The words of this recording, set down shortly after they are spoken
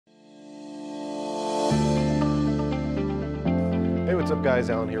what's up guys,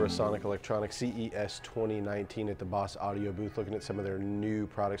 Allyn here with Sonic Electronix, CES 2019 at the Boss audio booth, looking at some of their new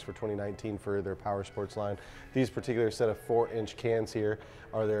products for 2019 for their power sports line. These particular set of 4-inch cans here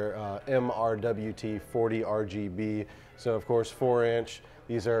are their MRWT40 RGB. So of course 4-inch.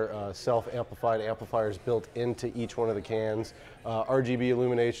 These are self-amplified amplifiers built into each one of the cans. RGB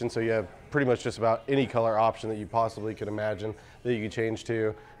illumination, so you have pretty much just about any color option that you possibly could imagine that you could change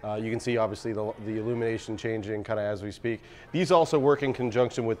to. You can see obviously the illumination changing kind of as we speak. These also work in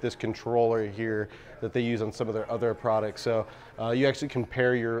conjunction with this controller here that they use on some of their other products. So you actually can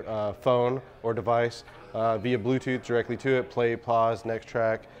pair your phone or device via Bluetooth directly to it, play, pause, next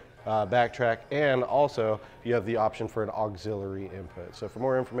track, backtrack, and also you have the option for an auxiliary input. So for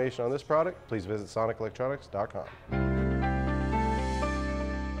more information on this product, please visit sonicelectronix.com.